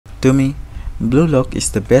To me, Blue Lock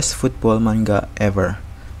is the best football manga ever.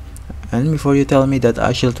 And before you tell me that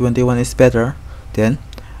I Shield 21 is better, then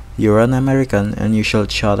you're an American and you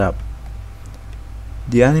should shut up.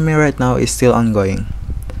 The anime right now is still ongoing,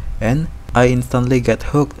 and I instantly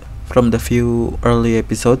get hooked from the few early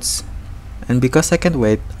episodes, and because I can't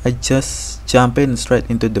wait, I just jump in straight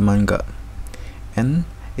into the manga. And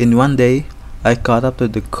in one day, I caught up to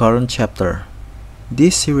the current chapter.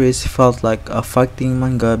 This series felt like a fighting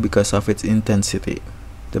manga because of its intensity.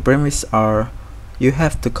 The premise are, you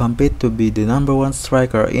have to compete to be the #1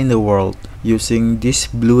 striker in the world using this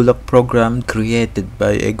Blue Lock program created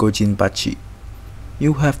by Ego Jinpachi.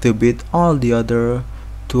 You have to beat all the other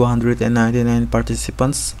 299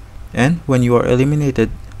 participants, and when you are eliminated,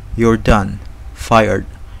 you're done, fired.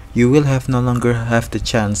 You will no longer have the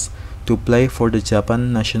chance to play for the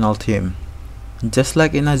Japan national team. Just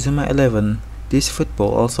like in Azuma 11, this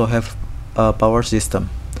football also have a power system.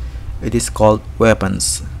 It is called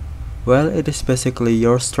weapons. Well, it is basically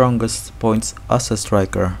your strongest points as a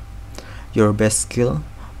striker. Your best skill,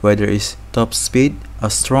 whether it's top speed, a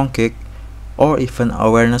strong kick, or even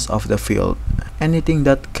awareness of the field. Anything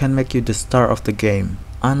that can make you the star of the game.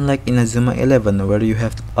 Unlike in Azuma 11 where you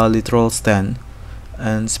have a literal stand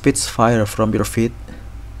and spits fire from your feet,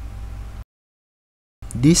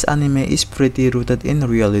 this anime is pretty rooted in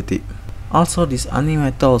reality. Also, this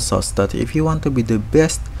anime tells us that if you want to be the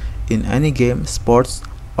best in any game, sports,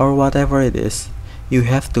 or whatever it is, you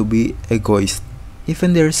have to be egoist.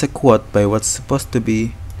 Even there is a quote by what's supposed to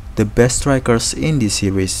be the best strikers in this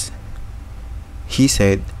series. He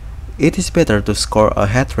said, "It is better to score a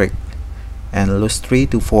hat-trick and lose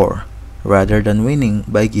 3-4 rather than winning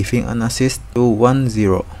by giving an assist to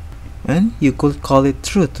 1-0. And you could call it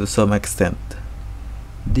true to some extent.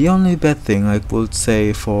 The only bad thing I could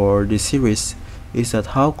say for this series is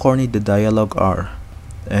that how corny the dialogue are.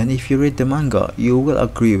 And if you read the manga, you will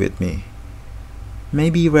agree with me.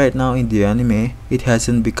 Maybe right now in the anime, it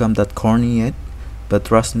hasn't become that corny yet, but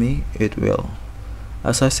trust me, it will.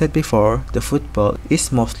 As I said before, the football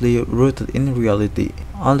is mostly rooted in reality.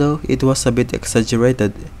 Although it was a bit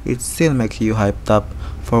exaggerated, it still makes you hyped up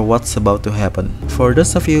for what's about to happen. For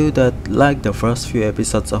those of you that like the first few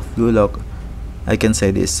episodes of Blue Lock, I can say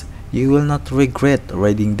this, you will not regret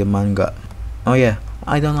reading the manga. Oh yeah,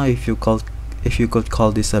 I don't know if you could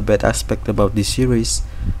call this a bad aspect about this series,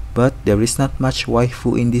 but there is not much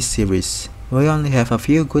waifu in this series. We only have a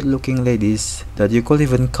few good looking ladies that you could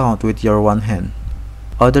even count with your one hand.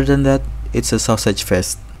 Other than that, it's a sausage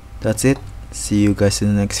fest. That's it. See you guys in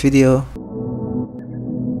the next video.